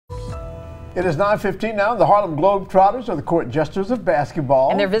It is 9:15 now. The Harlem Globetrotters are the court jesters of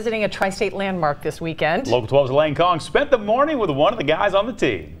basketball. And they're visiting a tri-state landmark this weekend. Local 12's Elaine Kong spent the morning with one of the guys on the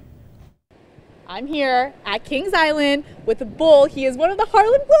team. I'm here at Kings Island with the Bull. He is one of the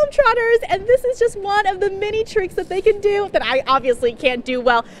Harlem Globetrotters, and this is just one of the many tricks that they can do that I obviously can't do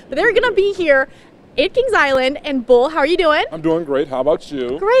well. But they're going to be here at Kings Island. And Bull, how are you doing? I'm doing great. How about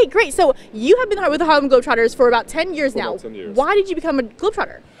you? Great, great. So you have been with the Harlem Globetrotters for about 10 years now. About 10 years. Why did you become a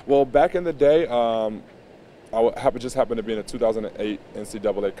Globetrotter? Well, back in the day, I just happened to be in a 2008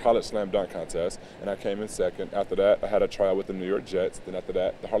 NCAA College Slam Dunk Contest, and I came in second. After that, I had a tryout with the New York Jets. Then after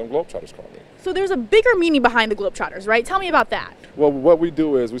that, the Harlem Globetrotters called me. So there's a bigger meaning behind the Globetrotters, right? Tell me about that. Well, what we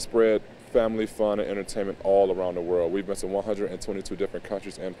do is we spread family, fun, and entertainment all around the world. We've been to 122 different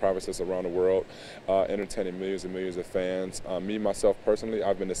countries and provinces around the world, entertaining millions and millions of fans. Me, myself, personally,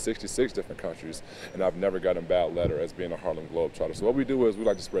 I've been to 66 different countries, and I've never gotten a bad letter as being a Harlem Globetrotter. So what we do is we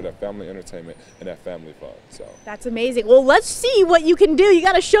like to spread that family entertainment and that family fun. So that's amazing. Well, let's see what you can do. You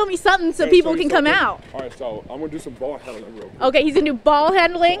got to show me something so people can come out. All right, so I'm going to do some ball handling real quick. Okay, he's going to do ball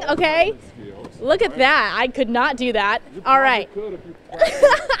handling, okay? Look at that. I could not do that. All right.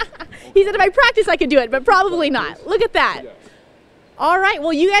 He said if I practice I could do it, but probably not. Look at that. All right,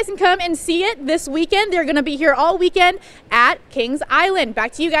 well, you guys can come and see it this weekend. They're going to be here all weekend at Kings Island.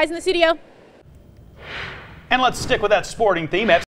 Back to you guys in the studio. And let's stick with that sporting theme.